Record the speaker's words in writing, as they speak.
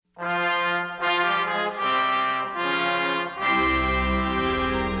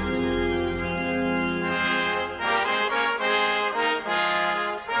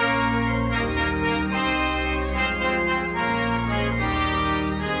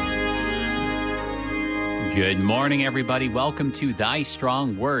Good morning, everybody. Welcome to Thy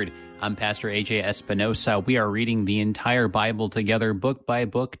Strong Word. I'm Pastor AJ Espinosa. We are reading the entire Bible together, book by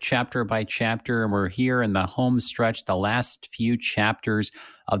book, chapter by chapter, and we're here in the home stretch, the last few chapters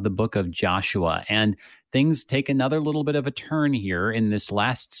of the book of Joshua. And things take another little bit of a turn here in this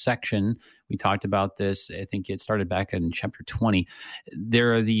last section. We talked about this, I think it started back in chapter 20.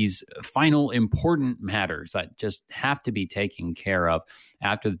 There are these final important matters that just have to be taken care of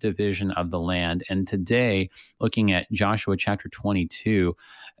after the division of the land. And today, looking at Joshua chapter 22,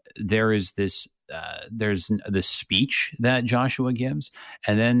 there is this there's the speech that Joshua gives,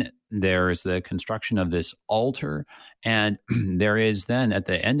 and then there is the construction of this altar, and there is then at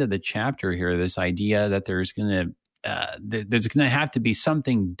the end of the chapter here this idea that there's going to have to be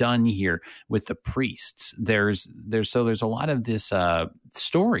something done here with the priests. There's a lot of this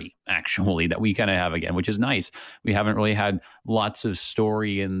story actually that we kind of have again, which is nice. We haven't really had lots of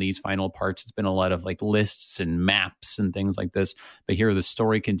story in these final parts. It's been a lot of like lists and maps and things like this. But here the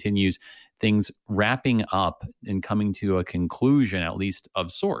story continues, things wrapping up and coming to a conclusion, at least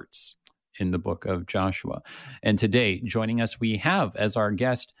of sorts, in the book of Joshua. And today, joining us, we have as our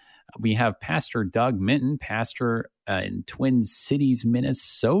guest, we have Pastor Doug Minton, pastor in Twin Cities,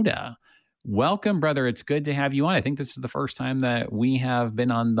 Minnesota. Welcome, brother. It's good to have you on. I think this is the first time that we have been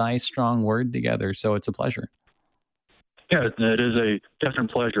on Thy Strong Word together, so it's a pleasure. Yeah, it is a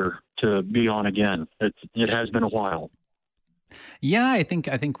definite pleasure to be on again. It has been a while. Yeah, I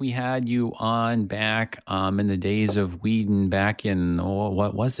think we had you on back in the days of Whedon back in,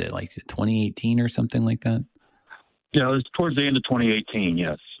 what was it, like 2018 or something like that? Yeah, it was towards the end of 2018,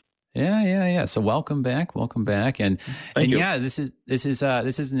 yes. Yeah. So welcome back, and Thank you. Yeah, this is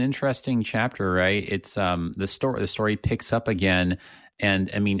an interesting chapter, right? It's the story picks up again, and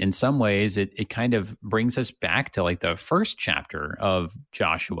I mean, in some ways, it kind of brings us back to like the first chapter of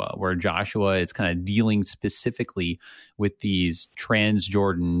Joshua, where Joshua is kind of dealing specifically with these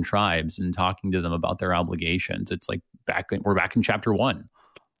Transjordan tribes and talking to them about their obligations. It's like we're back in chapter 1.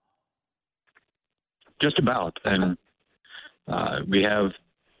 Just about, and we have.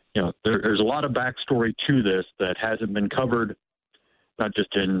 There's a lot of backstory to this that hasn't been covered, not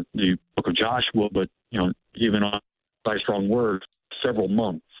just in the book of Joshua, but even on Thy Strong Word, several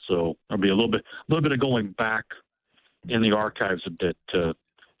months. So there'll be a little bit of going back in the archives a bit to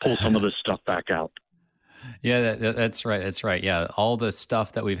pull some of this stuff back out. Yeah, that's right. That's right. Yeah, all the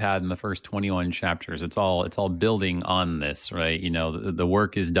stuff that we've had in the first 21 chapters, it's all building on this, right? The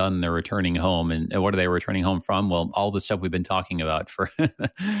work is done. They're returning home, and what are they returning home from? Well, all the stuff we've been talking about for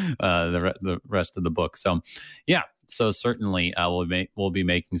the rest of the book. So, yeah. So certainly, we'll be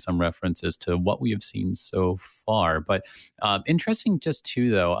making some references to what we have seen so far. But interesting, just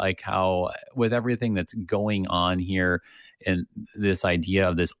too, though, like how with everything that's going on here, and this idea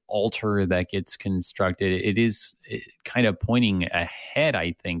of this altar that gets constructed, it is kind of pointing ahead,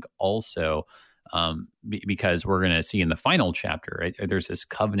 I think, also, because we're going to see in the final chapter, right, there's this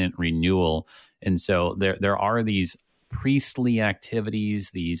covenant renewal. And so there are these priestly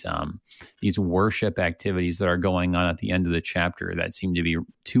activities, these worship activities that are going on at the end of the chapter that seem to be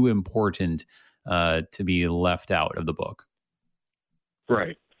too important to be left out of the book.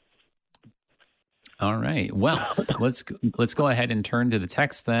 Right. All right. Well, let's go ahead and turn to the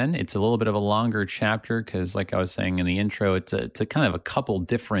text then. It's a little bit of a longer chapter because, like I was saying in the intro, it's a kind of a couple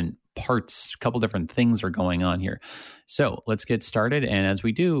different parts, couple different things are going on here. So let's get started. And as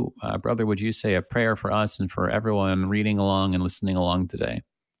we do, brother, would you say a prayer for us and for everyone reading along and listening along today?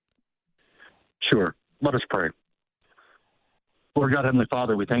 Sure. Let us pray. Lord God, Heavenly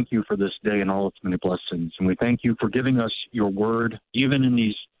Father, we thank you for this day and all its many blessings. And we thank you for giving us your word, even in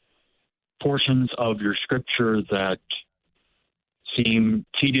these portions of your scripture that seem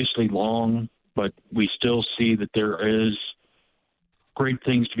tediously long, but we still see that there is great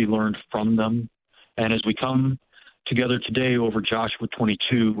things to be learned from them. And as we come together today over Joshua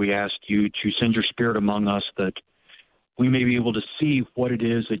 22, we ask you to send your Spirit among us that we may be able to see what it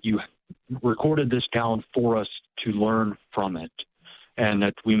is that you recorded this down for us to learn from it, and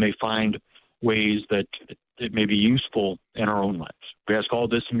that we may find ways that it may be useful in our own lives. We ask all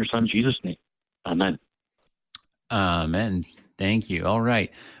this in your Son, Jesus' name. Amen. Amen. Thank you. All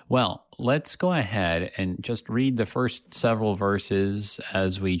right. Well, let's go ahead and just read the first several verses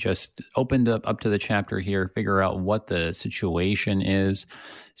as we just opened up to the chapter here, figure out what the situation is.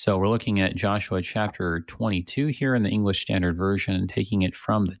 So we're looking at Joshua chapter 22 here in the English Standard Version, taking it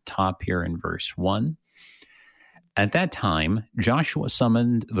from the top here in verse 1. At that time, Joshua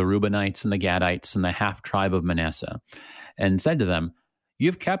summoned the Reubenites and the Gadites and the half-tribe of Manasseh, and said to them,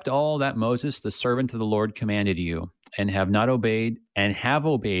 "You've kept all that Moses, the servant of the Lord, commanded you. and have not obeyed and have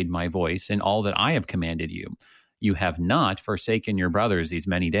obeyed my voice in all that I have commanded you. You have not forsaken your brothers these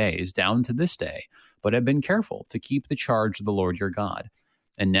many days, down to this day, but have been careful to keep the charge of the Lord your God.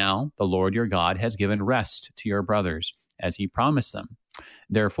 And now the Lord your God has given rest to your brothers, as he promised them.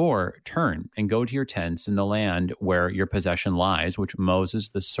 Therefore, turn and go to your tents in the land where your possession lies, which Moses,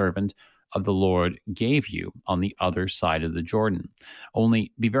 the servant of the Lord, gave you on the other side of the Jordan.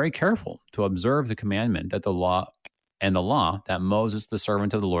 Only be very careful to observe the commandment that the law that Moses, the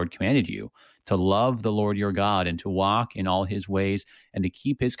servant of the Lord, commanded you, to love the Lord your God and to walk in all his ways and to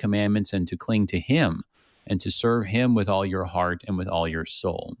keep his commandments and to cling to him and to serve him with all your heart and with all your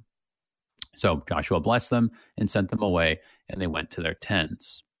soul. So Joshua blessed them and sent them away, and they went to their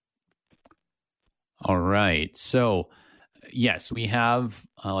tents. All right. So, yes, we have,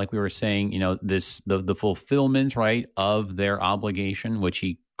 like we were saying, the fulfillment, right, of their obligation, which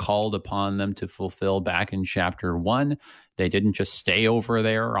he called upon them to fulfill back in chapter 1. They didn't just stay over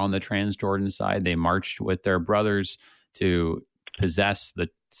there on the Transjordan side. They marched with their brothers to possess the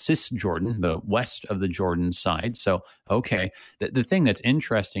Cisjordan, the west of the Jordan side. So, okay, the thing that's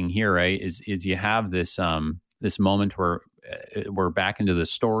interesting here, right, is you have this this moment where we're back into the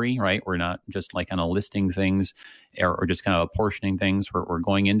story, right? We're not just like kind of listing things or just kind of apportioning things. We're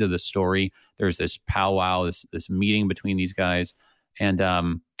going into the story. There's this powwow, this meeting between these guys,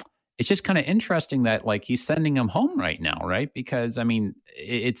 and it's just kind of interesting that like he's sending them home right now, right? Because I mean,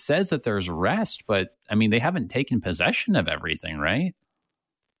 it says that there's rest, but I mean they haven't taken possession of everything, right?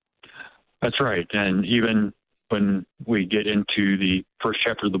 That's right. And even when we get into the first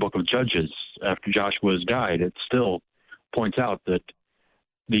chapter of the book of Judges, after Joshua has died, it still points out that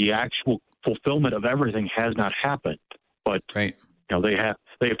the actual fulfillment of everything has not happened. But right. They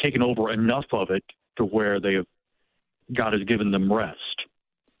have taken over enough of it to where God has given them rest.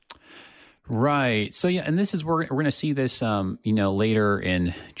 Right. So yeah, and this is we're going to see this later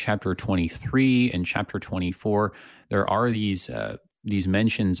in chapter 23 and chapter 24. There are these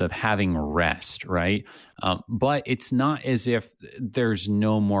mentions of having rest, right? But it's not as if there's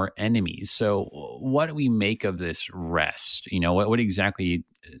no more enemies. So what do we make of this rest? What exactly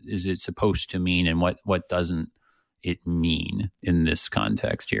is it supposed to mean, and what doesn't it mean in this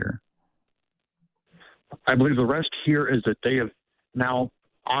context here? I believe the rest here is that they have now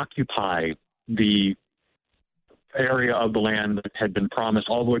occupied the area of the land that had been promised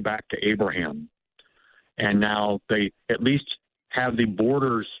all the way back to Abraham. And now they at least have the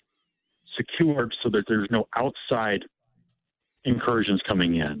borders secured so that there's no outside incursions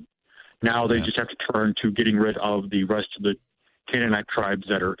coming in. Now they just have to turn to getting rid of the rest of the Canaanite tribes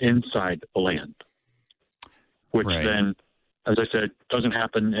that are inside the land, which then, as I said, doesn't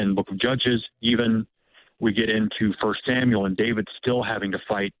happen in the book of Judges. Even we get into 1 Samuel and David still having to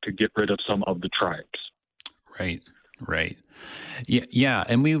fight to get rid of some of the tribes. Right. Yeah.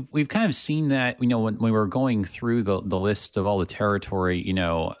 And we've kind of seen that, when we were going through the list of all the territory,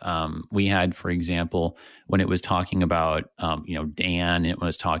 we had, for example, when it was talking about, Dan, it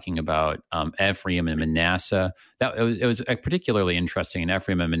was talking about Ephraim and Manasseh. It was particularly interesting in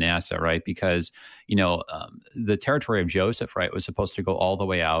Ephraim and Manasseh, right? Because, the territory of Joseph, right, was supposed to go all the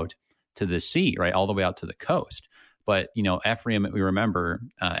way out to the sea, right, all the way out to the coast. But, Ephraim, we remember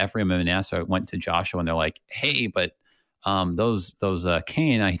Ephraim and Manasseh went to Joshua and they're like, hey, but those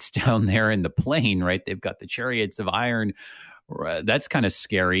Canaanites down there in the plain, right? They've got the chariots of iron. That's kind of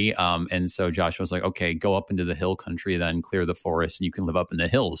scary. And so Joshua was like, okay, go up into the hill country, then clear the forest, and you can live up in the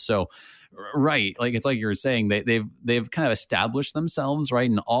hills. So, right, like it's like you were saying, they've kind of established themselves, right?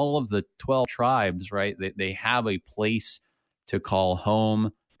 And all of the 12 tribes, right? They have a place to call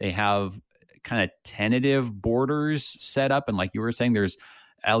home. They have kind of tentative borders set up, and like you were saying, there's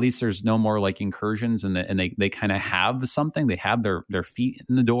no more like incursions, and they kind of have something. They have their feet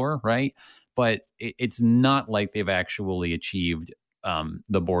in the door, right? But it's not like they've actually achieved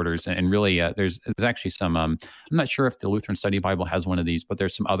the borders. And really, there's actually some. I'm not sure if the Lutheran Study Bible has one of these, but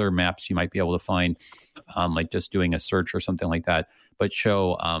there's some other maps you might be able to find, like just doing a search or something like that. But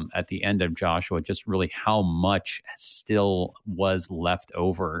show at the end of Joshua just really how much still was left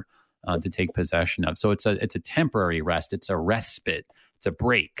over to take possession of. So it's a temporary rest. It's a respite. It's a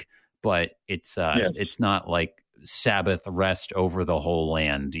break, but it's not like Sabbath rest over the whole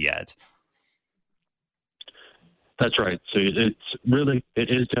land yet. That's right. So it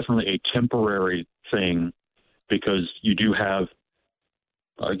is definitely a temporary thing, because you do have,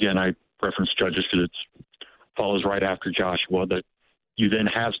 again, I referenced Judges because it follows right after Joshua, that you then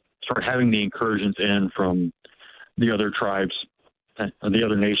start having the incursions in from the other tribes and the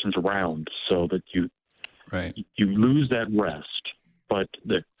other nations around, so that you lose that rest. But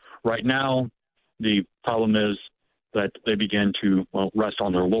right now, the problem is that they began to rest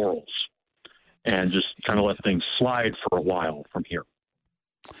on their laurels and just kind of let things slide for a while from here.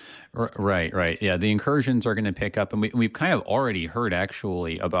 Right. Yeah, the incursions are going to pick up, and we've kind of already heard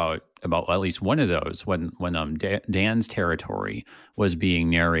actually about at least one of those when Dan's territory was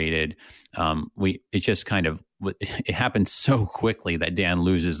being narrated. It just kind of it happened so quickly that Dan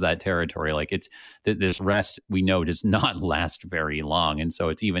loses that territory. Like it's this rest we know does not last very long, and so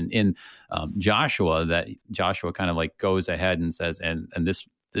it's even in Joshua that Joshua kind of like goes ahead and says, and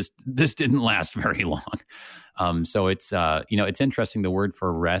this didn't last very long. So it's it's interesting, the word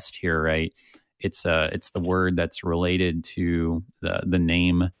for rest here, right? It's the word that's related to the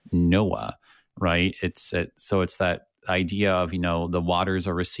name Noah, right? It's that idea of, the waters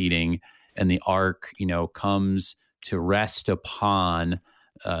are receding and the ark, comes to rest upon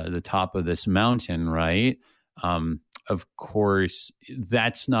the top of this mountain, right? Of course,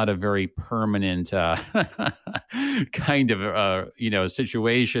 that's not a very permanent kind of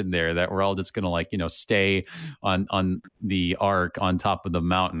situation there, that we're all just going to stay on the ark on top of the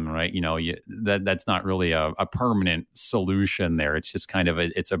mountain, right? That's not really a permanent solution there. It's just kind of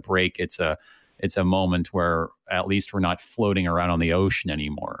it's a break. It's a moment where at least we're not floating around on the ocean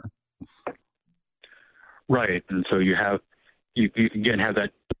anymore. Right, and so you again have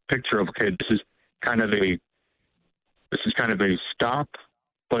that picture of, okay, this is kind of a stop,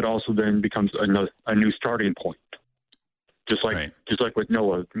 but also then becomes a new starting point. Just like with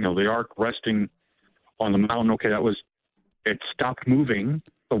Noah, the ark resting on the mountain. Okay, it stopped moving.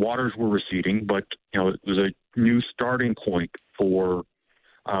 The waters were receding, but it was a new starting point for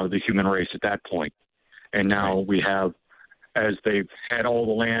the human race at that point. And now we have, as they've had all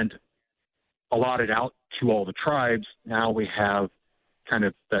the land allotted out to all the tribes, now we have kind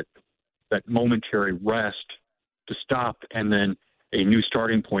of that momentary rest to stop, and then a new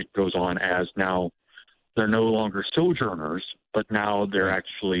starting point goes on, as now they're no longer sojourners, but now they're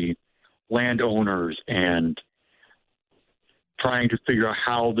actually landowners and trying to figure out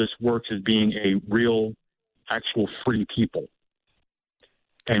how this works as being a real, actual free people,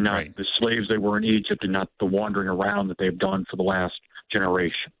 and not the slaves they were in Egypt, and not the wandering around that they've done for the last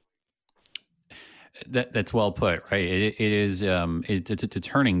generation. That's well put, right? It is. It's a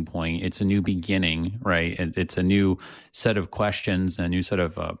turning point. It's a new beginning, right? It's a new set of questions, and a new set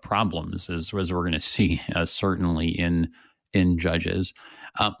of problems, as we're going to see, certainly in Judges.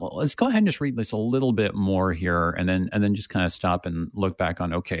 Well, let's go ahead and just read this a little bit more here, and then just kind of stop and look back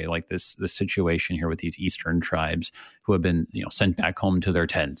on, okay, like this situation here with these eastern tribes who have been sent back home to their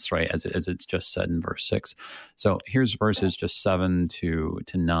tents, right? As it's just said in verse 6. So here's verses just 7 to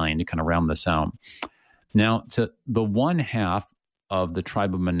 9 to kind of round this out. Now, to the one half of the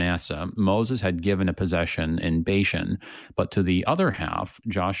tribe of Manasseh, Moses had given a possession in Bashan, but to the other half,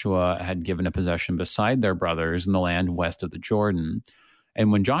 Joshua had given a possession beside their brothers in the land west of the Jordan.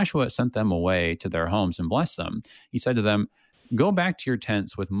 And when Joshua sent them away to their homes and blessed them, he said to them, "Go back to your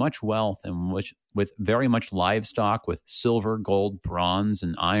tents with much wealth and with very much livestock, with silver, gold, bronze,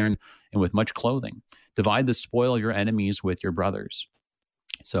 and iron, and with much clothing. Divide the spoil of your enemies with your brothers."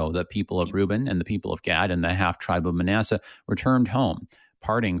 So the people of Reuben and the people of Gad and the half tribe of Manasseh returned home,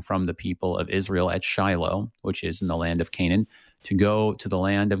 parting from the people of Israel at Shiloh, which is in the land of Canaan, to go to the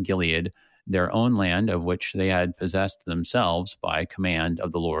land of Gilead, their own land, of which they had possessed themselves by command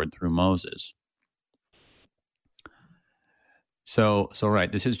of the Lord through Moses. So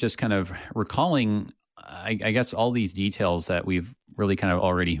right, this is just kind of recalling, I guess, all these details that we've really kind of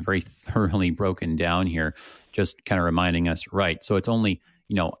already very thoroughly broken down here, just kind of reminding us, right, so it's only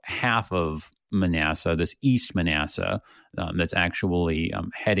half of Manasseh, this East Manasseh, that's actually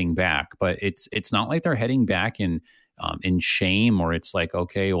heading back. But it's not like they're heading back in shame, or it's like,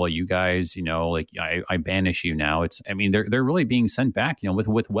 okay, well, you guys, I banish you now. They're really being sent back,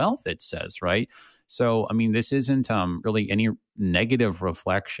 with wealth, it says, right? So, this isn't really any negative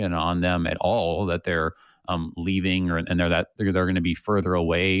reflection on them at all, that they're leaving, and they're going to be further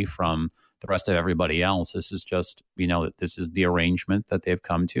away from the rest of everybody else. This is just, that this is the arrangement that they've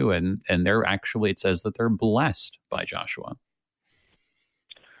come to, and they're actually, it says that they're blessed by Joshua.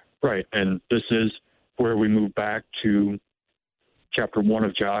 Right, and this is where we move back to chapter 1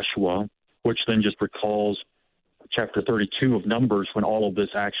 of Joshua, which then just recalls chapter 32 of Numbers, when all of this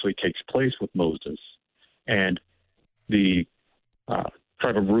actually takes place with Moses. And the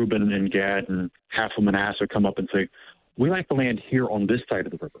tribe of Reuben and Gad and half of Manasseh come up and say, "We like the land here on this side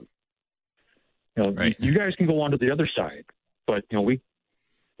of the river. You guys can go on to the other side, but we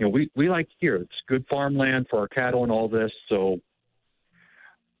like here. It's good farmland for our cattle and all this. So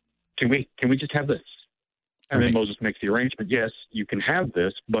can we just have this?" And then Moses makes the arrangement. Yes, you can have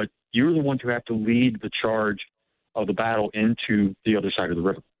this, but you're the ones who have to lead the charge of the battle into the other side of the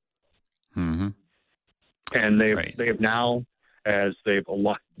river. Mm-hmm. And they have now, as they've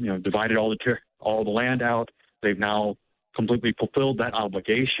divided all the land out, they've now completely fulfilled that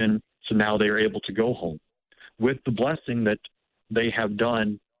obligation. So now they are able to go home with the blessing that they have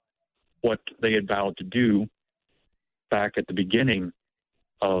done what they had vowed to do back at the beginning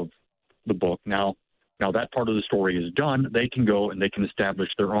of the book. Now that part of the story is done. They can go and they can establish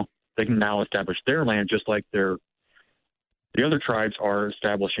their own. They can now establish their land just like the other tribes are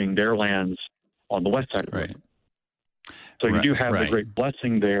establishing their lands on the west side of the river. So you do have the great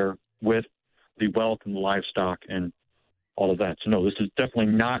blessing there with the wealth and the livestock and all of that. So no, this is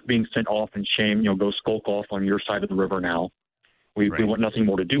definitely not being sent off in shame. Go skulk off on your side of the river now. We want nothing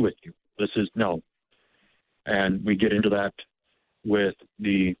more to do with you. This is no. And we get into that with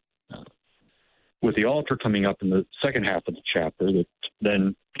the altar coming up in the second half of the chapter. That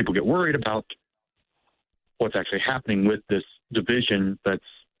then people get worried about what's actually happening with this division that's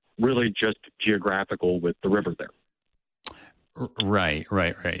really just geographical with the river there. Right.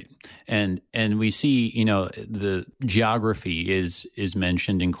 And we see, the geography is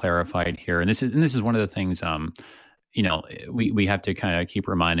mentioned and clarified here. And this is one of the things, we have to kind of keep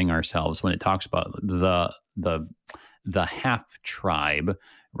reminding ourselves when it talks about the half tribe,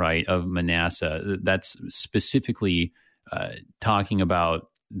 right, of Manasseh. That's specifically talking about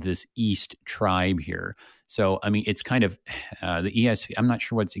this east tribe here. So, I mean, it's kind of the ESV. I'm not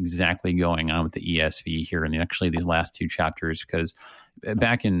sure what's exactly going on with the ESV here in actually these last two chapters, because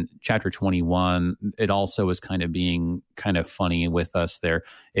back in chapter 21, it also was kind of being kind of funny with us there.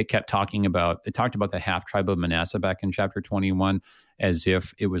 It talked about the half tribe of Manasseh back in chapter 21 as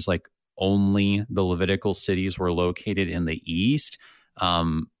if it was like only the Levitical cities were located in the east.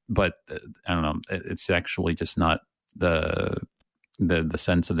 But I don't know, it's actually just not the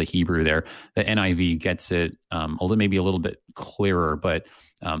sense of the Hebrew there. The NIV gets it maybe a little bit clearer, but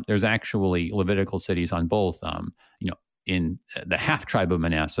there's actually Levitical cities on both, in the half tribe of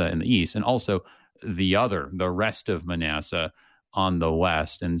Manasseh in the east, and also the rest of Manasseh on the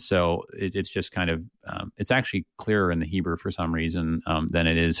west. And so it's just kind of, it's actually clearer in the Hebrew for some reason than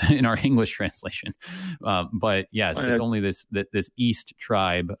it is in our English translation. But yes, it's only this east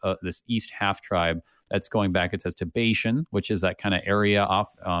tribe, this east half tribe that's going back, it says, to Bashan, which is that kind of area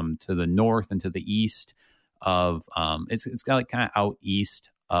off to the north and to the east of, it's got like kind of out east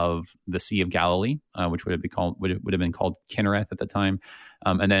of the Sea of Galilee, which would have been called Kinnereth at the time.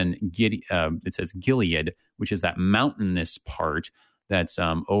 And then it says Gilead, which is that mountainous part that's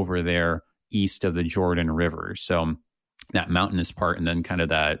over there east of the Jordan River. So that mountainous part, and then kind of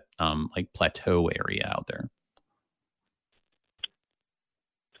that like plateau area out there.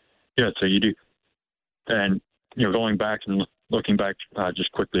 Yeah, so you do. And, going back and looking back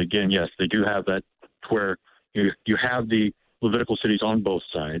just quickly again, yes, they do have that where you have the Levitical cities on both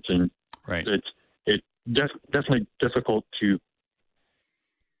sides. And it's definitely difficult to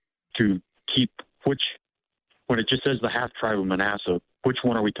keep when it just says the half tribe of Manasseh, which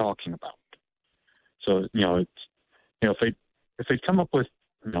one are we talking about? So, if they come up with,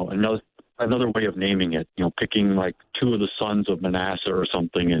 another way of naming it, picking like two of the sons of Manasseh or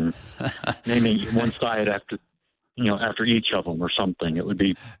something and naming one side after each of them or something, it would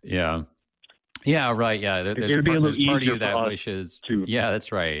be. Yeah, right. Yeah. There's part of you that wishes. Yeah,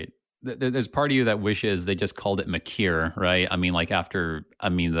 that's right. There's part of you that wishes they just called it Makir, right? I mean, like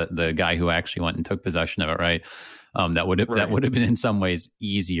the guy who actually went and took possession of it, right? That would have been in some ways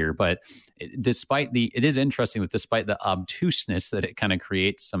easier. But it is interesting that despite the obtuseness that it kind of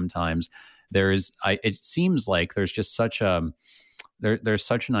creates sometimes, it seems like there's just such there's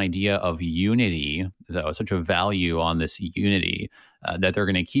such an idea of unity, though, such a value on this unity that they're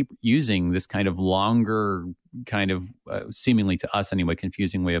going to keep using this kind of longer, kind of seemingly to us anyway,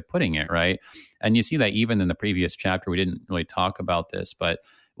 confusing way of putting it, right? And you see that even in the previous chapter, we didn't really talk about this, but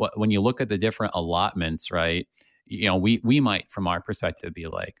when you look at the different allotments, right, we might, from our perspective, be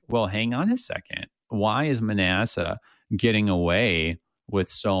like, well, hang on a second. Why is Manasseh getting away with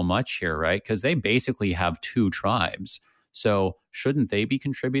so much here, right? Because they basically have two tribes. So shouldn't they be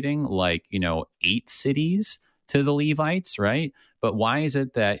contributing 8 cities to the Levites, right? But why is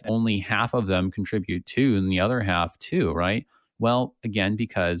it that only half of them contribute 2 and the other half 2, right? Well, again,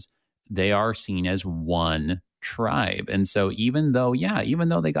 because they are seen as one tribe. And so even though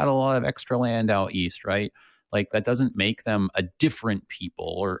they got a lot of extra land out east, right? Like that doesn't make them a different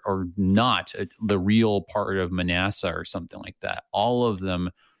people or not the real part of Manasseh or something like that. All of them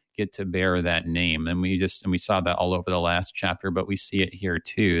get to bear that name. And we saw that all over the last chapter, but we see it here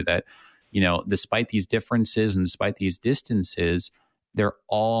too, that, despite these differences and despite these distances, they're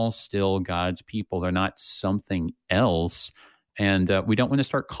all still God's people. They're not something else. And we don't want to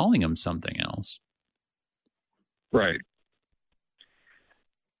start calling them something else. Right.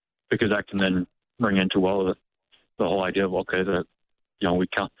 Because that can then bring into, well, the whole idea of, okay, that,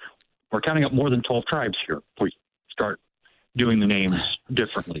 we're counting up more than 12 tribes here. We start doing the names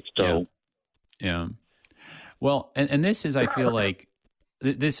differently. So, yeah. Well, and this is, I feel like,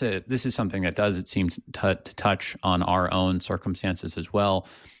 this is something that does, it seems, to touch on our own circumstances as well.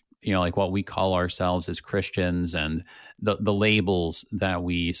 Like what we call ourselves as Christians and the labels that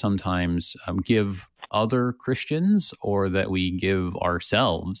we sometimes give other Christians or that we give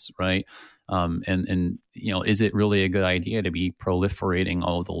ourselves, right? And is it really a good idea to be proliferating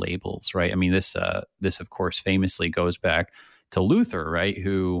all the labels, right? I mean, this of course famously goes back to Luther, right?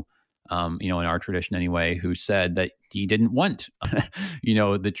 Who, in our tradition anyway, who said that he didn't want,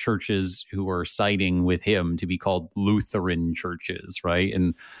 the churches who were siding with him to be called Lutheran churches, right?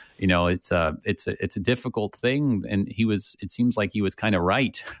 And it's a difficult thing, and it seems like he was kind of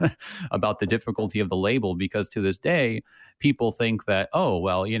right about the difficulty of the label, because to this day, people think that, oh,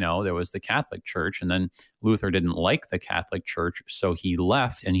 well, there was the Catholic Church, and then Luther didn't like the Catholic Church, so he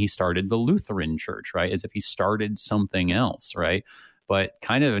left and he started the Lutheran Church, right? As if he started something else, right? But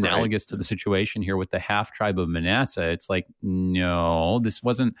kind of analogous to the situation here with the half tribe of Manasseh, it's like, no, this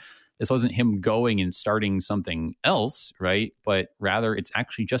wasn't him going and starting something else, right? But rather, it's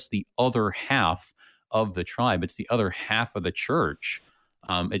actually just the other half of the tribe. It's the other half of the church.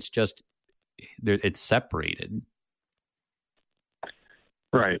 It's just, it's separated.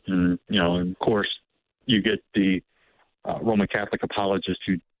 Right. And, of course, you get the Roman Catholic apologists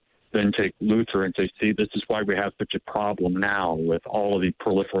who then take Luther and say, see, this is why we have such a problem now with all of the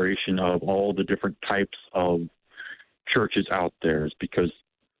proliferation of all the different types of churches out there, is because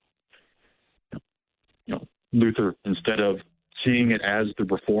Luther, instead of seeing it as the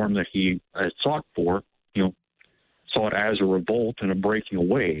reform that he had sought for, saw it as a revolt and a breaking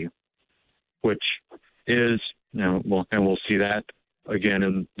away, which is, and we'll see that again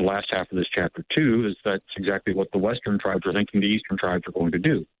in the last half of this chapter too, is that's exactly what the Western tribes are thinking the Eastern tribes are going to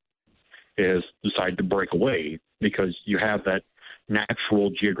do, is decide to break away, because you have that natural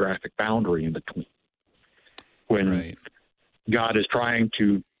geographic boundary in between. When God is trying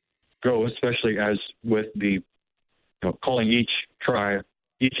to go, especially as with the calling each tribe,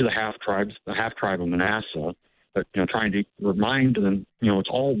 each of the half tribes, the half tribe of Manasseh, but trying to remind them, it's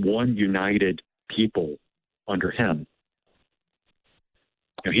all one united people under him.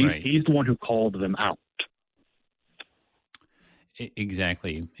 He's the one who called them out.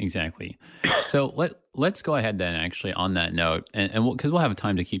 Exactly. So let's go ahead then, actually, on that note, and because we'll have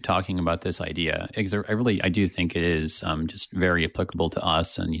time to keep talking about this idea, because I do think it is just very applicable to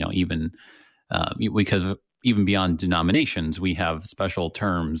us, and even because even beyond denominations, we have special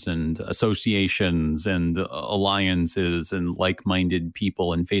terms and associations and alliances and like-minded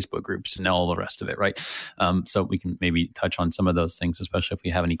people and Facebook groups and all the rest of it, right? So we can maybe touch on some of those things, especially if we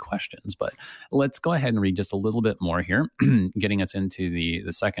have any questions. But let's go ahead and read just a little bit more here, getting us into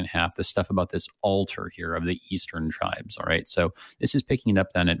the second half, the stuff about this altar here of the Eastern tribes, all right? So this is picking it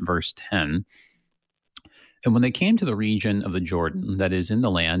up then at verse 10. And when they came to the region of the Jordan, that is in the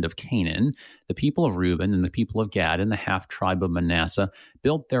land of Canaan, the people of Reuben and the people of Gad and the half tribe of Manasseh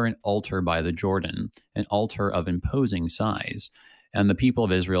built there an altar by the Jordan, an altar of imposing size. And the people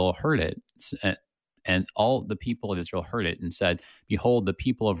of Israel heard it, and all the people of Israel heard it and said, behold, the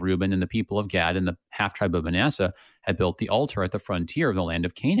people of Reuben and the people of Gad and the half tribe of Manasseh had built the altar at the frontier of the land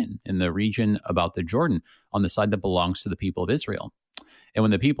of Canaan, in the region about the Jordan, on the side that belongs to the people of Israel. And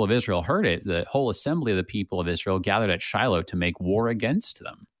when the people of Israel heard it, the whole assembly of the people of Israel gathered at Shiloh to make war against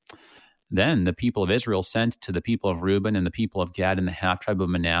them. Then the people of Israel sent to the people of Reuben and the people of Gad and the half tribe of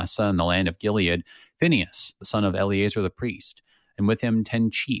Manasseh and the land of Gilead, Phinehas, the son of Eleazar the priest, and with him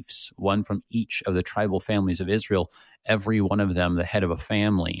 10 chiefs, one from each of the tribal families of Israel, every one of them the head of a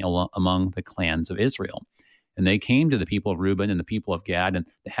family among the clans of Israel. And they came to the people of Reuben and the people of Gad and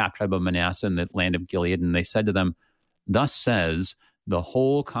the half tribe of Manasseh and the land of Gilead, and they said to them, thus says the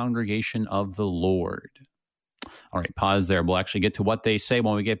whole congregation of the Lord. All right, pause there. We'll actually get to what they say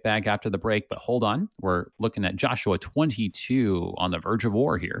when we get back after the break, but hold on. We're looking at Joshua 22 on the verge of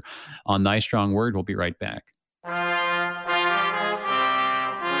war here on Thy Strong Word. We'll be right back.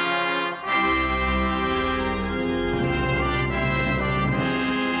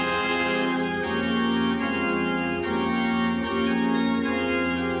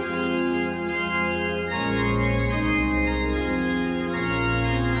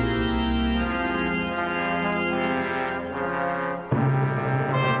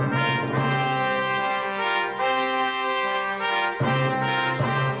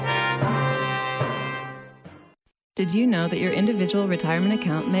 Did you know that your individual retirement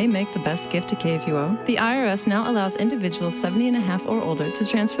account may make the best gift to KFUO? The IRS now allows individuals 70 and a half or older to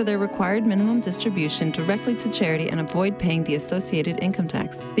transfer their required minimum distribution directly to charity and avoid paying the associated income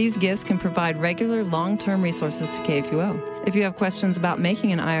tax. These gifts can provide regular, long-term resources to KFUO. If you have questions about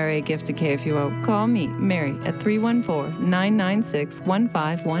making an IRA gift to KFUO, call me, Mary, at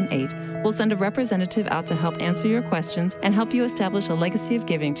 314-996-1518. We'll send a representative out to help answer your questions and help you establish a legacy of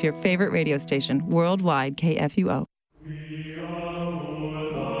giving to your favorite radio station, worldwide KFUO.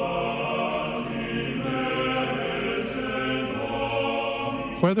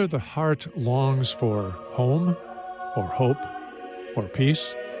 Whether the heart longs for home or hope or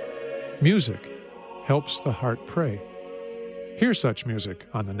peace, music helps the heart pray. Hear such music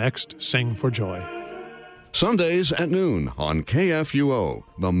on the next Sing for Joy. Sundays at noon on KFUO,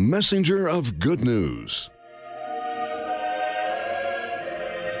 the messenger of good news.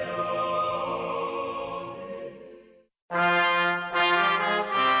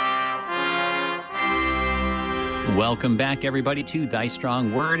 Welcome back, everybody, to Thy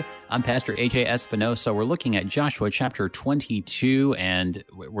Strong Word. I'm Pastor A.J. Espinosa. We're looking at Joshua chapter 22, and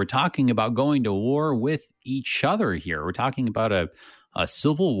we're talking about going to war with each other here. We're talking about a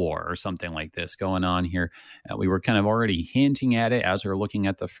civil war or something like this going on here. We were kind of already hinting at it as we were looking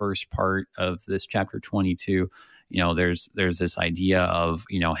at the first part of this chapter 22. You know, there's this idea of,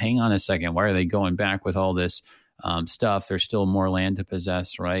 hang on a second, why are they going back with all this stuff? There's still more land to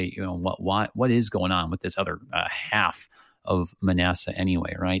possess, right? What is going on with this other half of Manasseh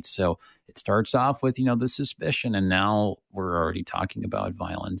anyway, right? So it starts off with, the suspicion, and now we're already talking about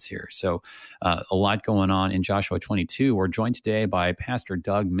violence here. So a lot going on in Joshua 22. We're joined today by Pastor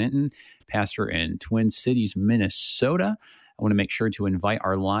Doug Minton, pastor in Twin Cities, Minnesota. I want to make sure to invite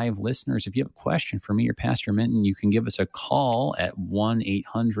our live listeners. If you have a question for me or Pastor Minton, you can give us a call at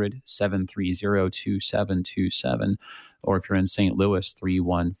 1-800-730-2727. Or if you're in St. Louis,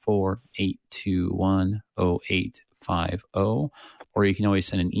 314-821-0850. Or you can always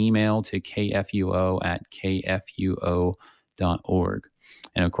send an email to kfuo@kfuo.org.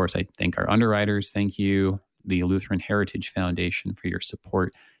 And of course, I thank our underwriters. Thank you, the Lutheran Heritage Foundation, for your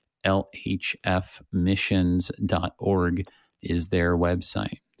support. LHFmissions.org is their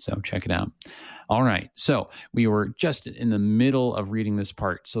website. So check it out. All right. So we were just in the middle of reading this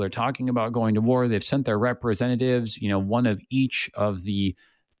part. So they're talking about going to war. They've sent their representatives, one of each of the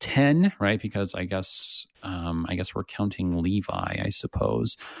 10, right? Because I guess we're counting Levi, I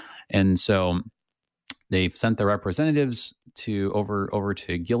suppose. And so they've sent their representatives to over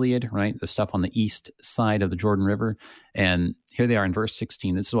to Gilead, right? The stuff on the east side of the Jordan River. And here they are in verse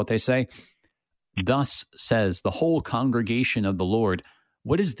 16. This is what they say. Thus says the whole congregation of the Lord,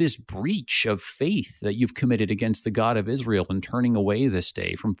 what is this breach of faith that you've committed against the God of Israel in turning away this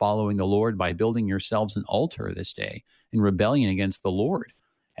day from following the Lord by building yourselves an altar this day in rebellion against the Lord?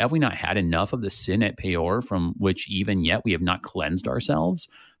 Have we not had enough of the sin at Peor, from which even yet we have not cleansed ourselves,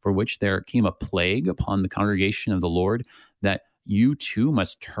 for which there came a plague upon the congregation of the Lord, that you too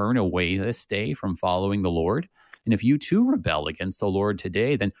must turn away this day from following the Lord? And if you too rebel against the Lord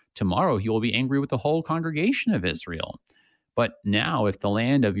today, then tomorrow he will be angry with the whole congregation of Israel. But now, if the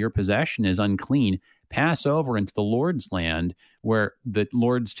land of your possession is unclean, pass over into the Lord's land where the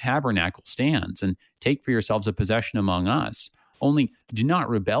Lord's tabernacle stands, and take for yourselves a possession among us. Only do not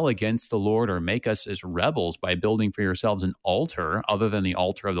rebel against the Lord or make us as rebels by building for yourselves an altar other than the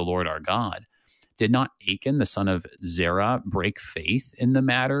altar of the Lord our God. Did not Achan, the son of Zerah, break faith in the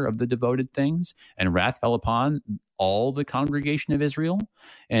matter of the devoted things? And wrath fell upon all the congregation of Israel?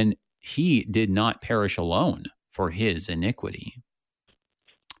 And he did not perish alone for his iniquity.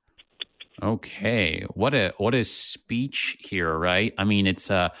 Okay, what a speech here, right? I mean,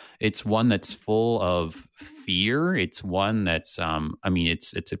 it's one that's full of fear. It's one that's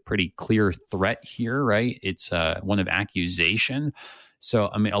it's a pretty clear threat here, right? It's one of accusation.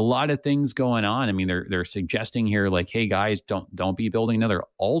 So, I mean, a lot of things going on. I mean, they're suggesting here, like, hey guys, don't be building another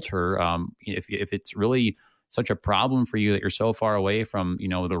altar. If it's really such a problem for you that you're so far away from,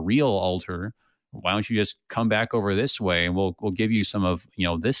 the real altar, why don't you just come back over this way, and we'll give you some of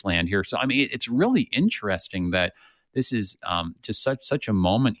this land here. So, I mean, it's really interesting that this is just such a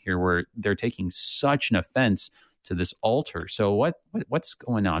moment here where they're taking such an offense to this altar. So, what's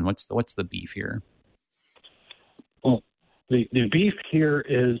going on? What's the beef here? Well, the beef here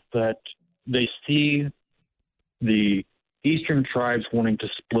is that they see the eastern tribes wanting to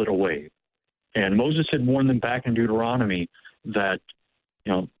split away. And Moses had warned them back in Deuteronomy that,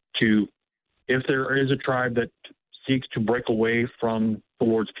 if there is a tribe that seeks to break away from the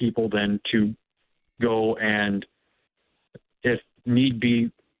Lord's people, then to go and, if need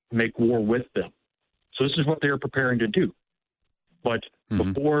be, make war with them. So this is what they are preparing to do. But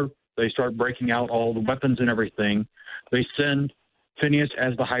before they start breaking out all the weapons and everything, they send Phinehas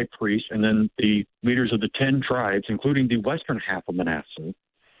as the high priest, and then the leaders of the 10 tribes, including the western half of Manasseh,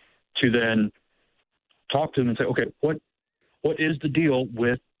 to then talk to them and say, okay, what is the deal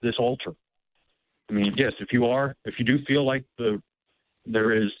with this altar? I mean, yes, if you do feel like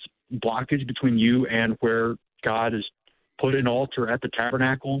there is blockage between you and where God has put an altar at the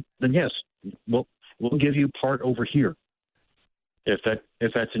tabernacle, then yes, we'll give you part over here if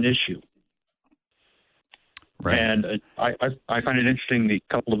that's an issue. Right. And I find it interesting, the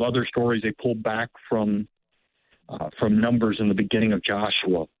couple of other stories they pulled back from Numbers in the beginning of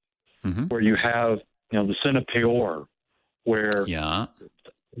Joshua, where you have the sin of Peor, where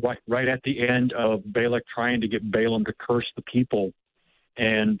right at the end of Balak trying to get Balaam to curse the people,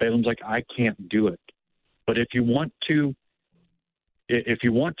 and Balaam's like, I can't do it. But if you want to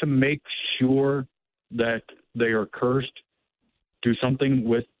make sure that they are cursed, do something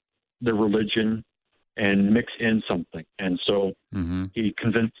with the religion and mix in something. And so he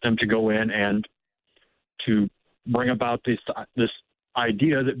convinced them to go in and to bring about this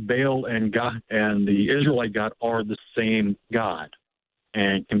idea that Baal and God and the Israelite God are the same God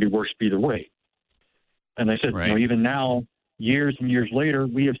and can be worshipped either way. And they said, even now, years and years later,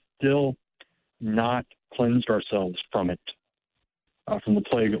 we have still not cleansed ourselves from it, from the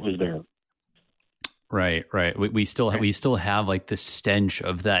plague that was there. Right. We still have like the stench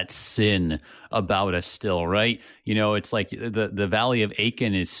of that sin about us still, right? It's like the Valley of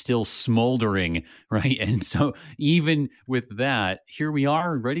Achan is still smoldering, right? And so even with that, here we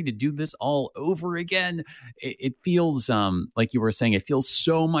are ready to do this all over again. It feels like you were saying, it feels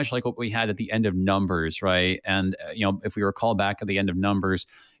so much like what we had at the end of Numbers, right? And if we recall back at the end of Numbers,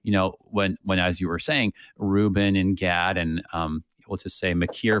 when as you were saying, Reuben and Gad and we'll just say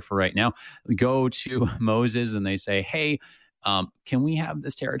Machir for right now, go to Moses and they say, hey, can we have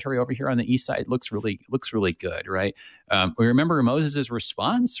this territory over here on the east side? Looks really good, right? We remember Moses'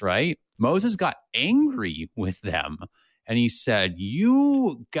 response, right? Moses got angry with them and he said,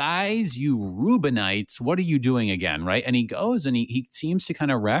 you guys, you Reubenites, what are you doing again, right? And he goes and he seems to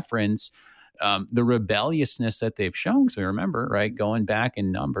kind of reference the rebelliousness that they've shown. So remember, right, going back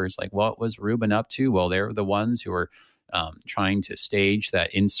in Numbers, like what was Reuben up to? Well, they were the ones who were trying to stage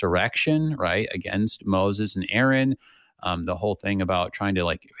that insurrection, right, against Moses and Aaron. The whole thing about trying to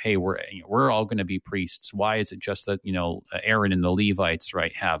like, hey, we're all going to be priests. Why is it just that Aaron and the Levites,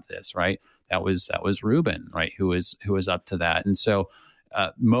 right, have this, right? That was Reuben, right, who was up to that. And so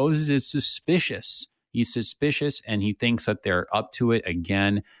Moses is suspicious. He's suspicious, and he thinks that they're up to it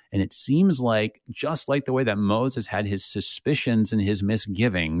again. And it seems like just like the way that Moses had his suspicions and his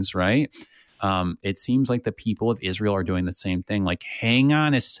misgivings, right? It seems like the people of Israel are doing the same thing. Like, hang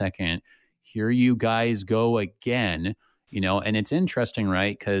on a second, here you guys go again, and it's interesting,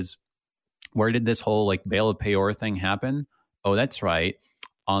 right? Because where did this whole like Baal of Peor thing happen? Oh, that's right,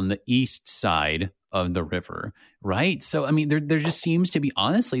 on the east side of the river, right? So, I mean, there just seems to be,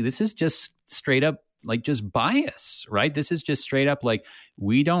 honestly, this is just straight up like just bias, right? This is just straight up like,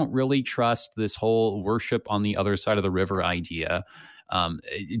 we don't really trust this whole worship on the other side of the river idea.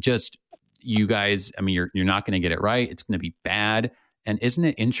 You guys, I mean, you're not going to get it right. It's going to be bad. And isn't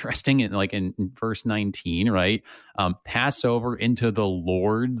it interesting, in verse 19, right? Passover into the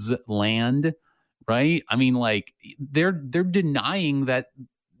Lord's land, right? I mean, like they're denying that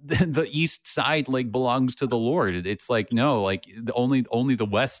the east side like belongs to the Lord. It's like, no, like only the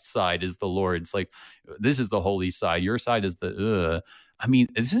west side is the Lord's. Like, this is the holy side. Your side is the. I mean,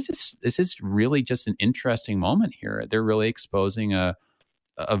 this is really just an interesting moment here. They're really exposing a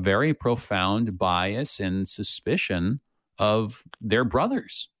very profound bias and suspicion of their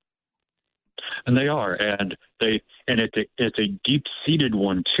brothers. And they are, and it's a deep-seated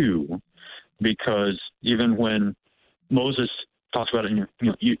one too, because even when Moses talks about it,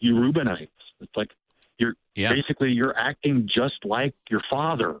 you Reubenites, it's like basically you're acting just like your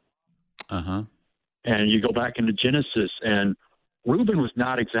father. And you go back into Genesis, and Reuben was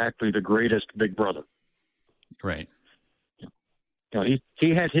not exactly the greatest big brother, right?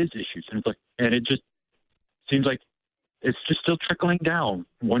 He had his issues, and it just seems like it's just still trickling down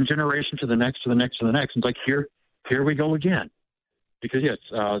one generation to the next, to the next, to the next. And it's like, here we go again. Because yes,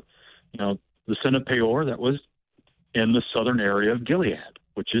 the sin of Peor, that was in the southern area of Gilead,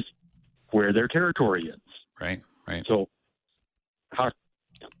 which is where their territory is. Right. So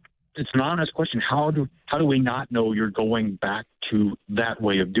it's an honest question. How do we not know you're going back to that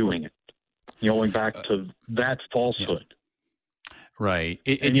way of doing it? You're going back to that falsehood. Yeah. Right.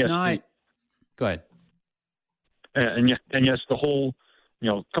 It's not. Go ahead. And yes, the whole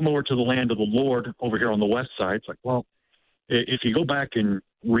come over to the land of the Lord over here on the west side. It's like, well, if you go back and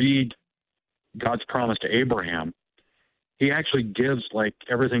read God's promise to Abraham, he actually gives like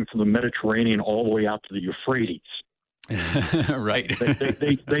everything from the Mediterranean all the way out to the Euphrates. Right.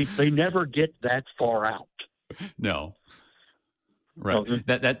 They never get that far out. No. Right. So,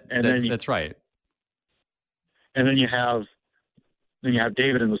 that's right. And then you have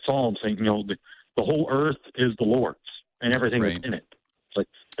David in the Psalms saying, the whole earth is the Lord's and everything Right. that's in it. It's like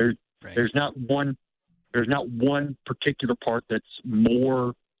there's not one particular part that's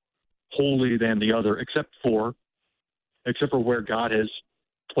more holy than the other, except for where God has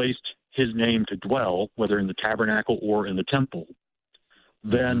placed his name to dwell, whether in the tabernacle or in the temple.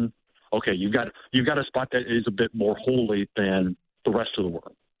 Mm-hmm. Then, okay, you've got a spot that is a bit more holy than the rest of the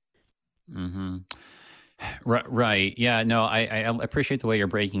world. Mm-hmm. Right. Yeah, no, I appreciate the way you're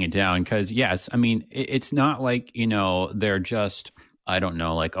breaking it down, because, yes, I mean, it's not like, they're just, I don't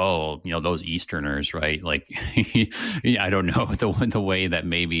know, like, oh, those Easterners, right? Like, I don't know, the way that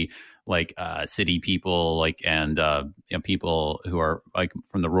maybe like city people, like, and people who are like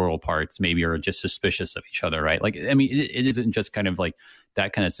from the rural parts maybe are just suspicious of each other, right? Like, I mean, it isn't just kind of like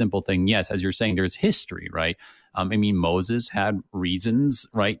that kind of simple thing. Yes, as you're saying, there's history, right? I mean, Moses had reasons,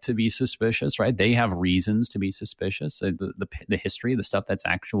 right, to be suspicious, right? They have reasons to be suspicious. The history, the stuff that's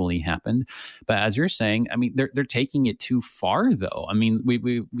actually happened. But as you're saying, I mean, they're taking it too far, though. I mean,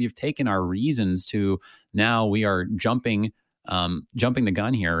 we've taken our reasons to, now we are jumping the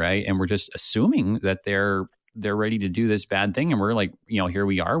gun here, right? And we're just assuming that they're ready to do this bad thing, and we're like, here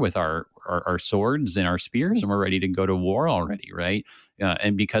we are with our swords and our spears, and we're ready to go to war already, right?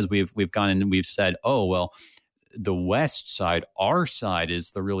 And because we've gone and we've said, oh well, the west side, our side,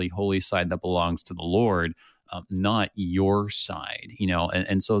 is the really holy side that belongs to the Lord, not your side,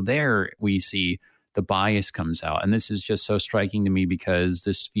 and so there we see the bias comes out. And this is just so striking to me, because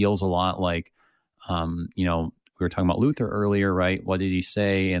this feels a lot like, we were talking about Luther earlier, right? What did he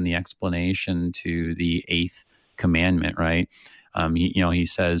say in the explanation to the 8th commandment, right? He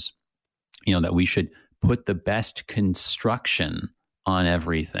says, that we should put the best construction on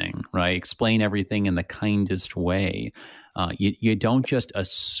everything, right? Explain everything in the kindest way. You don't just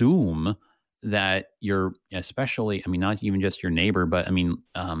assume that you're, especially, I mean, not even just your neighbor, but I mean,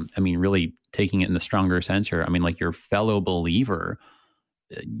 really taking it in the stronger sense here. I mean, like your fellow believer.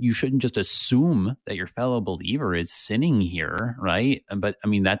 You shouldn't just assume that your fellow believer is sinning here, right? But I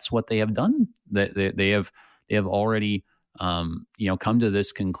mean, that's what they have done. They have already, come to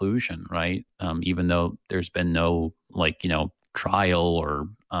this conclusion, right? Even though there's been no trial or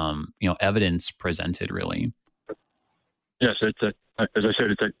evidence presented, really. Yes, as I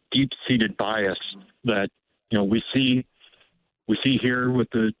said, it's a deep-seated bias that we see here with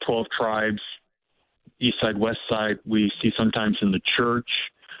the 12 tribes. East side, west side, we see sometimes in the church.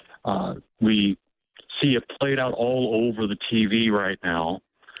 We see it played out all over the TV right now.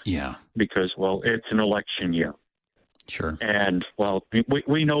 Yeah. Because, well, it's an election year. Sure. And, well,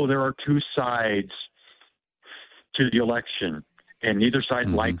 we know there are two sides to the election, and neither side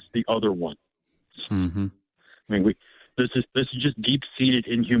Mm-hmm. likes the other one. Mm-hmm. I mean, this is just deep-seated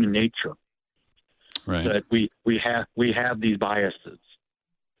in human nature. Right. That we have these biases.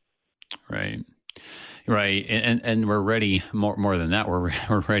 Right. Right, and we're ready. More than that, we're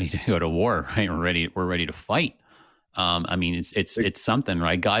ready to go to war. Right, we're ready to fight. I mean, it's something,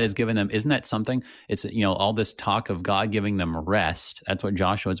 right? God has given them. Isn't that something? It's all this talk of God giving them rest. That's what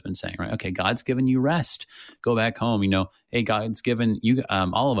Joshua's been saying, right? Okay, God's given you rest. Go back home. Hey, God's given you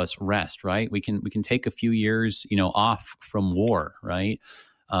all of us rest, right? We can take a few years, off from war, right?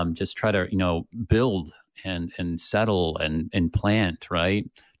 Just try to build and settle and plant, right?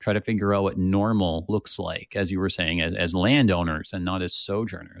 Try to figure out what normal looks like, as you were saying, as landowners and not as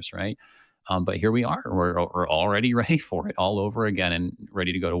sojourners, right? But here we are. We're already ready for it all over again, and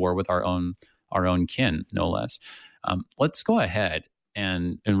ready to go to war with our own kin, no less. Let's go ahead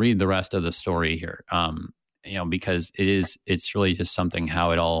and read the rest of the story here, because it's really just something how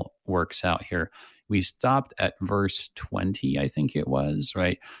it all works out here. We stopped at verse 20, I think it was,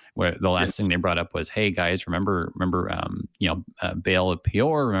 right? Where the last thing they brought up was, hey guys, remember, Baal of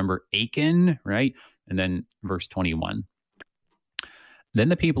Peor, remember Achan, right? And then verse 21. Then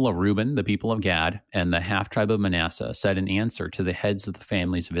the people of Reuben, the people of Gad, and the half tribe of Manasseh said in answer to the heads of the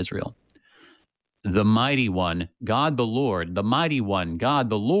families of Israel, the mighty one, God the Lord, the mighty one, God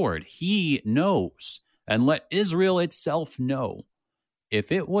the Lord, he knows, and let Israel itself know. If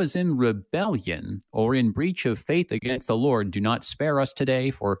it was in rebellion or in breach of faith against the Lord, do not spare us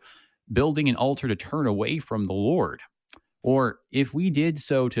today for building an altar to turn away from the Lord. Or if we did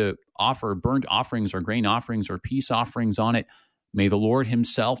so to offer burnt offerings or grain offerings or peace offerings on it, May the Lord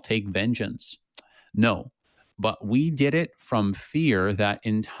himself take vengeance. No, but we did it from fear that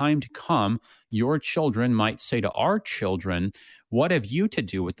in time to come, your children might say to our children, what have you to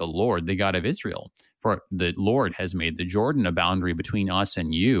do with the Lord, the God of Israel? For the Lord has made the Jordan a boundary between us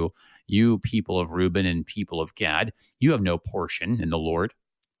and you, you people of Reuben and people of Gad. You have no portion in the Lord.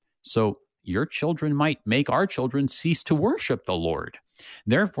 So your children might make our children cease to worship the Lord.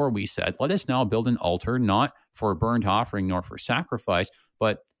 Therefore we said, let us now build an altar, not for a burnt offering nor for sacrifice,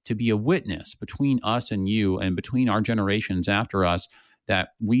 but to be a witness between us and you and between our generations after us, that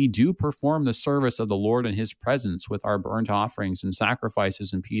we do perform the service of the Lord in his presence with our burnt offerings and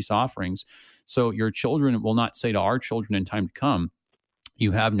sacrifices and peace offerings. So your children will not say to our children in time to come,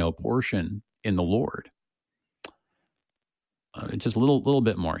 you have no portion in the Lord. Just a little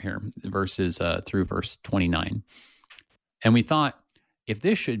bit more here, verses through verse 29. And we thought, if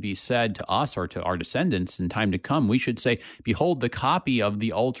this should be said to us or to our descendants in time to come, we should say, behold, the copy of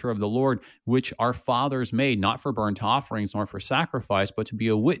the altar of the Lord, which our fathers made, not for burnt offerings nor for sacrifice, but to be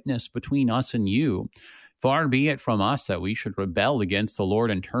a witness between us and you. Far be it from us that we should rebel against the Lord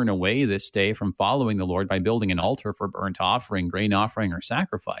and turn away this day from following the Lord by building an altar for burnt offering, grain offering, or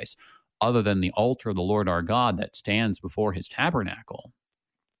sacrifice, other than the altar of the Lord our God that stands before his tabernacle.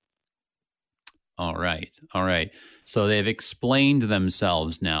 All right. So they've explained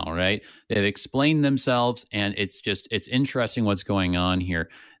themselves now, right? They've explained themselves, and it's interesting what's going on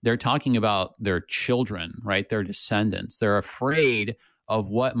here. They're talking about their children, right? Their descendants. They're afraid of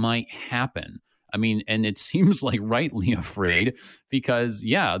what might happen. I mean, and it seems like rightly afraid because,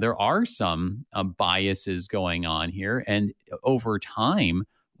 yeah, there are some biases going on here. And over time,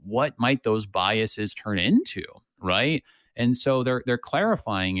 what might those biases turn into, right? And so they're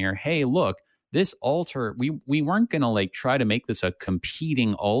clarifying here, hey, look, this altar, we weren't going to try to make this a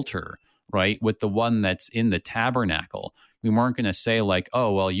competing altar, right, with the one that's in the tabernacle. We weren't going to say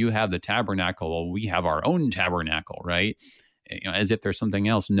oh, well, you have the tabernacle, well, we have our own tabernacle, right? As if there's something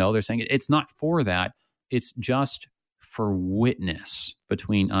else. No, they're saying it's not for that. It's just for witness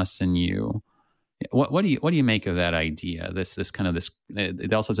between us and you. What do you make of that idea? This kind of this.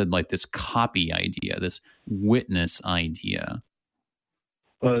 It also said this copy idea, this witness idea.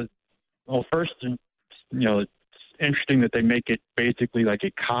 Well, first, it's interesting that they make it basically like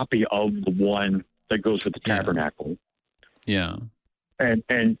a copy of the one that goes with the tabernacle. Yeah.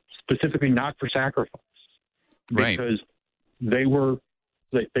 And specifically not for sacrifice. Right. Because they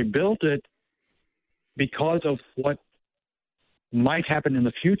built it because of what might happen in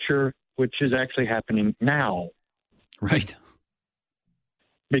the future, which is actually happening now. Right.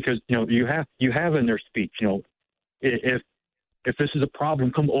 Because, you have in their speech, if this is a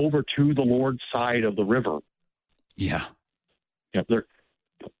problem, come over to the Lord's side of the river. Yeah.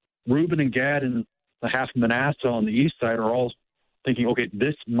 Reuben and Gad and the half of Manasseh on the east side are all thinking, okay,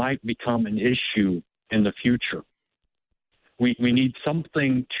 this might become an issue in the future. We need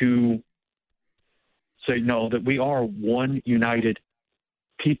something to say, no, that we are one united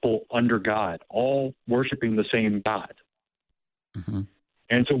people under God, all worshiping the same God. Mm-hmm.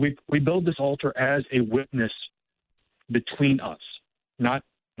 And so we build this altar as a witness between us, not,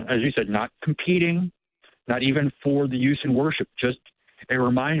 as you said, not competing, not even for the use in worship, just a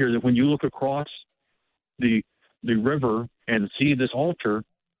reminder that when you look across the river and see this altar,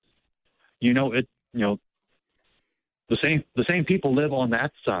 the same people live on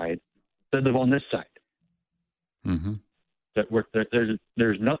that side that live on this side. Mm-hmm. That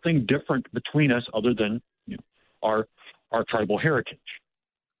there's nothing different between us other than our tribal heritage.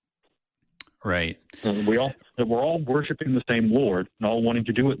 Right. And we're all worshiping the same Lord and all wanting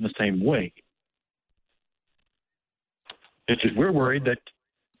to do it in the same way. It's just we're worried that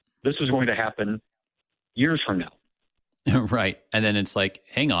this is going to happen years from now. Right. And then it's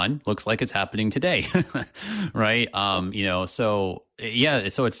hang on, looks like it's happening today. Right. So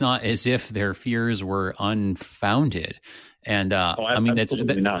it's not as if their fears were unfounded. And that's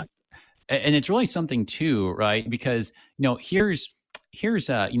not. And it's really something too, right? Because, here's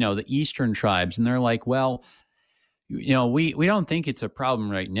the Eastern tribes, and they're well, we don't think it's a problem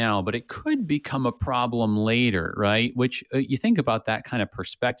right now, but it could become a problem later, right? Which you think about that kind of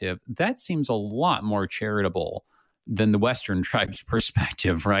perspective, that seems a lot more charitable than the Western tribes'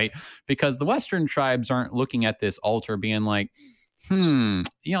 perspective, right? Because the Western tribes aren't looking at this altar being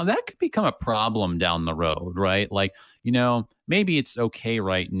that could become a problem down the road, right? Maybe it's okay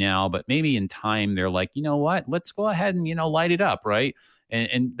right now, but maybe in time they're you know what, let's go ahead and, light it up, right?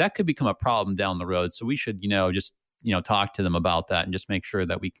 And that could become a problem down the road. So we should, just talk to them about that and just make sure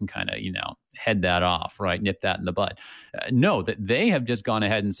that we can kind of, head that off, right? Nip that in the bud. No, that they have just gone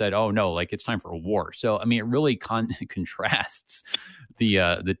ahead and said, oh no, like it's time for a war. So, I mean, it really contrasts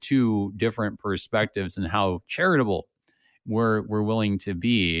the two different perspectives and how charitable we're willing to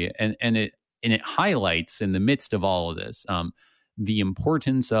be. And it highlights in the midst of all of this, the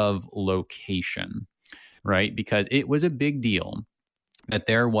importance of location, right? Because it was a big deal that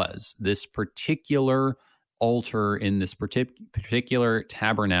there was this particular altar in this particular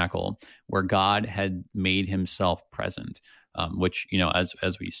tabernacle where God had made himself present, which,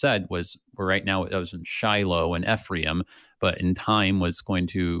 as we said, was right now it was in Shiloh and Ephraim, but in time was going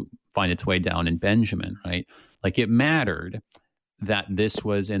to find its way down in Benjamin, right? Like it mattered that this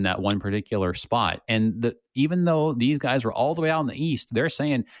was in that one particular spot. And even though these guys were all the way out in the east, they're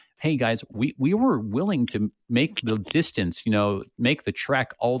saying, hey guys, we were willing to make the distance, make the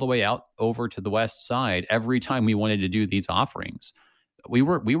trek all the way out over to the west side every time we wanted to do these offerings. We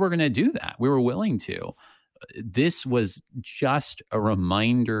were going to do that. We were willing to. This was just a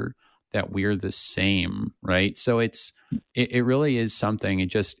reminder that we're the same, right? So it really is something. It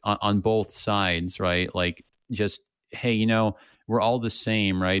just on both sides, right? Like just, hey, we're all the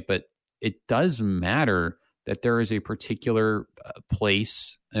same, right? But it does matter that there is a particular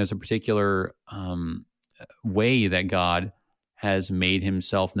place, there's a particular way that God has made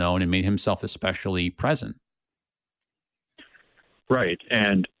himself known and made himself especially present. Right.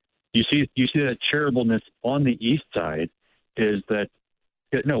 And you see that charitableness on the east side is that,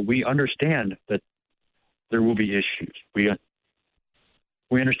 we understand that there will be issues. We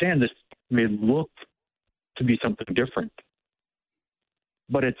understand this may look to be something different,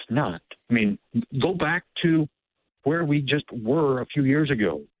 but it's not. I mean, go back to where we just were a few years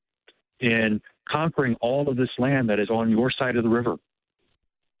ago in conquering all of this land that is on your side of the river.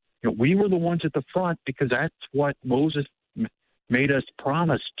 We were the ones at the front because that's what Moses made us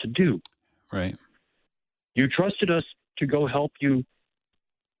promise to do. Right. You trusted us to go help you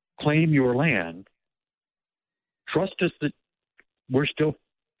claim your land. Trust us that we're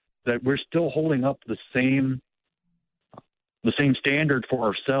still holding up the same standard for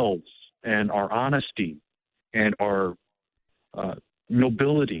ourselves and our honesty and our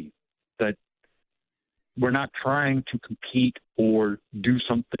nobility, that we're not trying to compete or do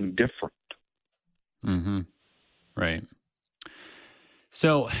something different. Mm-hmm. Right.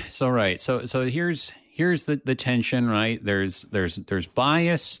 So here's the tension, right? There's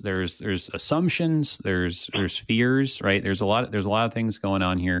bias, there's assumptions, there's fears, right? There's a lot of things going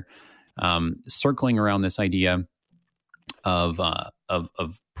on here, circling around this idea of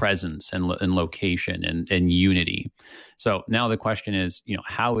presence and location and unity. So now the question is,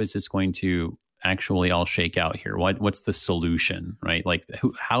 how is this going to actually all shake out here? What's the solution, right? Like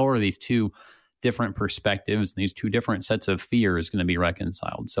how are these two different perspectives and these two different sets of fears going to be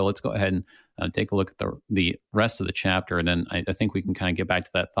reconciled? So let's go ahead and take a look at the rest of the chapter. And then I think we can kind of get back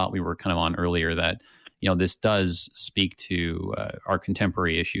to that thought we were kind of on earlier, that, this does speak to our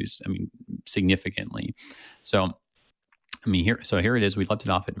contemporary issues, significantly. So, here it is. We left it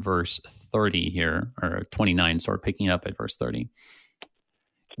off at verse 30 here, or 29. So we're picking up at verse 30.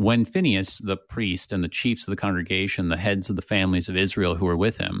 When Phinehas, the priest, and the chiefs of the congregation, the heads of the families of Israel who were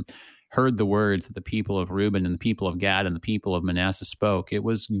with him, heard the words that the people of Reuben and the people of Gad and the people of Manasseh spoke, it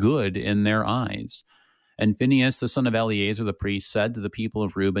was good in their eyes. And Phinehas, the son of Eleazar the priest, said to the people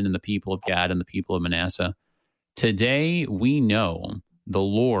of Reuben and the people of Gad and the people of Manasseh, "Today we know the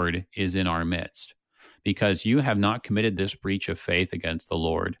Lord is in our midst, because you have not committed this breach of faith against the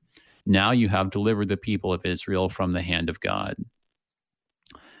Lord. Now you have delivered the people of Israel from the hand of God."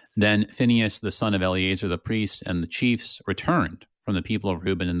 Then Phinehas, the son of Eleazar the priest, and the chiefs returned from the people of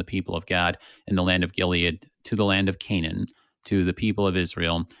Reuben and the people of Gad in the land of Gilead to the land of Canaan, to the people of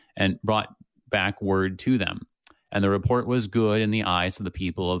Israel, and brought back word to them. And the report was good in the eyes of the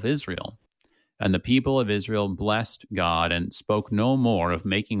people of Israel. And the people of Israel blessed God and spoke no more of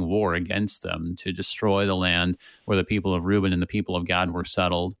making war against them to destroy the land where the people of Reuben and the people of Gad were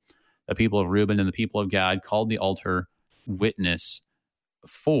settled. The people of Reuben and the people of Gad called the altar Witness,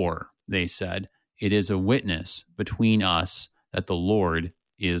 for, they said, it is a witness between us that the Lord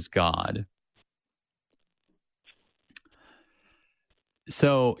is God.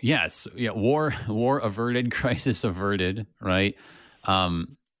 So, yes, war averted, crisis averted, right?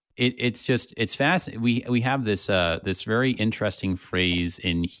 It's fascinating. We have this very interesting phrase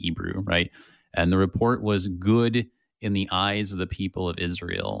in Hebrew, right? And the report was good in the eyes of the people of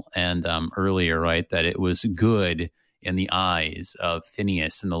Israel. And earlier, right, that it was good in the eyes of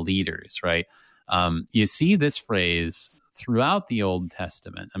Phinehas and the leaders, right? You see this phrase throughout the Old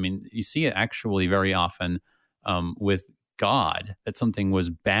Testament. You see it actually very often with God, that something was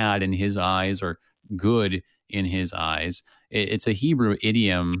bad in his eyes or good in his eyes. It's a Hebrew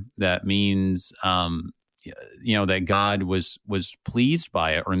idiom that means, that God was pleased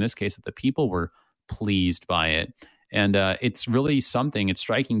by it, or in this case, that the people were pleased by it. And it's really something, it's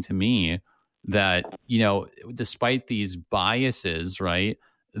striking to me that, despite these biases, right,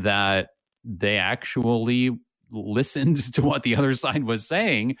 that they actually listened to what the other side was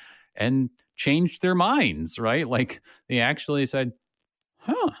saying and changed their minds, right? Like they actually said,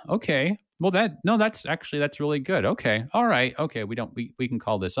 okay, well that's really good. Okay. All right. Okay. We can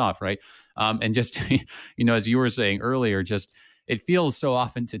call this off. Right. And just, as you were saying earlier, just, it feels so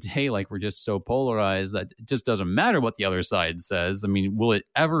often today like we're just so polarized that it just doesn't matter what the other side says. I mean, will it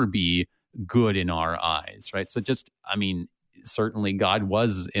ever be good in our eyes? Right. So certainly God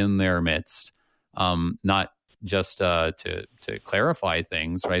was in their midst, not just to clarify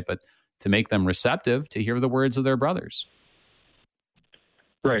things, right, but to make them receptive to hear the words of their brothers.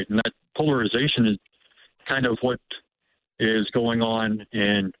 Right, and that polarization is kind of what is going on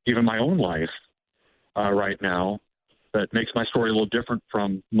in even my own life right now. That makes my story a little different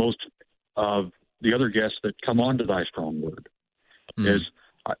from most of the other guests that come on to Thy Strong Word. Is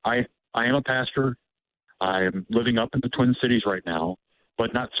I am a pastor. I am living up in the Twin Cities right now,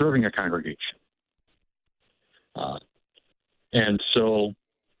 but not serving a congregation. And so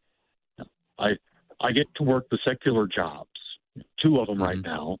I get to work the secular jobs, 2 of them right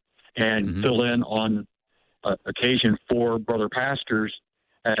now, and fill in on occasion for brother pastors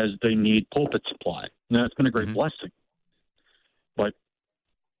as they need pulpit supply. And that's been a great blessing. But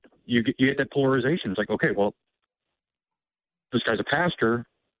you get that polarization. It's like, okay, well, this guy's a pastor,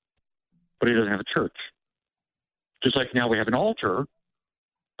 but he doesn't have a church. Just like now we have an altar,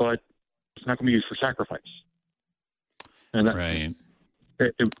 but it's not going to be used for sacrifice. And that, right.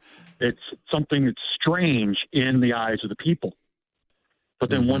 It's something that's strange in the eyes of the people. But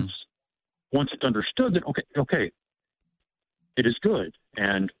then once it's understood, that okay, it is good,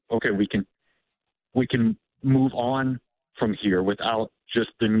 and okay, we can move on from here without just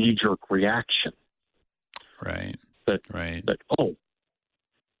the knee-jerk reaction. Right.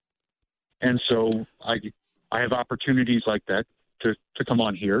 And so I have opportunities like that to come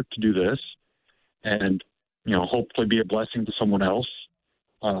on here to do this, and hopefully be a blessing to someone else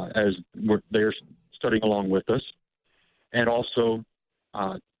as they're studying along with us, and also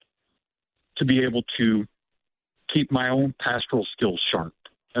to be able to keep my own pastoral skills sharp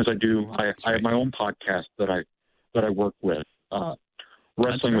as I do. I have my own podcast that I work with,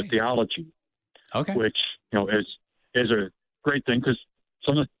 Wrestling with Theology, which is a great thing, because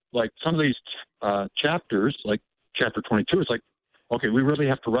some of these chapters, like chapter 22, is like, okay, we really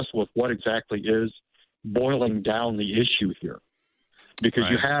have to wrestle with what exactly is boiling down the issue here, because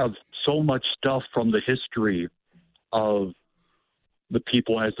you have so much stuff from the history of the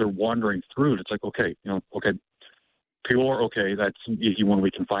people as they're wandering through it. It's like, okay, Peor, okay, that's an easy one we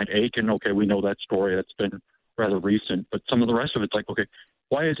can find. Achan, okay, we know that story. That's been rather recent. But some of the rest of it's like, okay,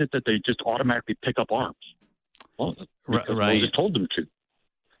 why is it that they just automatically pick up arms? Well, because Moses told them to.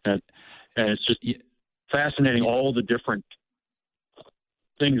 And it's just fascinating, all the different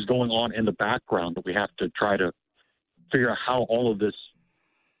things going on in the background that we have to try to figure out how all of this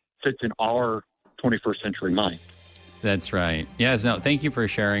fits in our 21st century mind. That's right. Yes. No, thank you for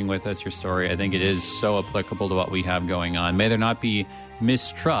sharing with us your story. I think it is so applicable to what we have going on. May there not be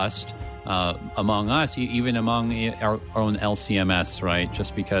mistrust among us, even among our own LCMS, right?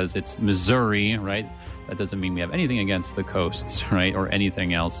 Just because it's Missouri, right? That doesn't mean we have anything against the coasts, right? Or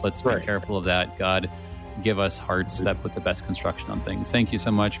anything else. Let's be careful of that. God, give us hearts that put the best construction on things. Thank you so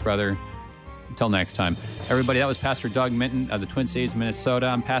much, brother. Until next time. Everybody, that was Pastor Doug Minton of the Twin Cities, Minnesota.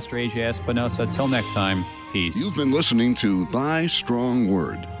 I'm Pastor A.J. Espinosa. Until next time, peace. You've been listening to Thy Strong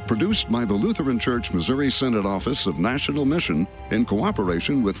Word, produced by the Lutheran Church Missouri Synod Office of National Mission in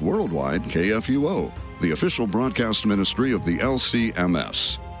cooperation with Worldwide KFUO, the official broadcast ministry of the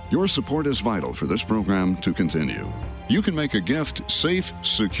LCMS. Your support is vital for this program to continue. You can make a gift safe,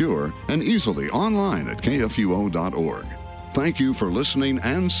 secure, and easily online at kfuo.org. Thank you for listening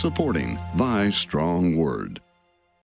and supporting Thy Strong Word.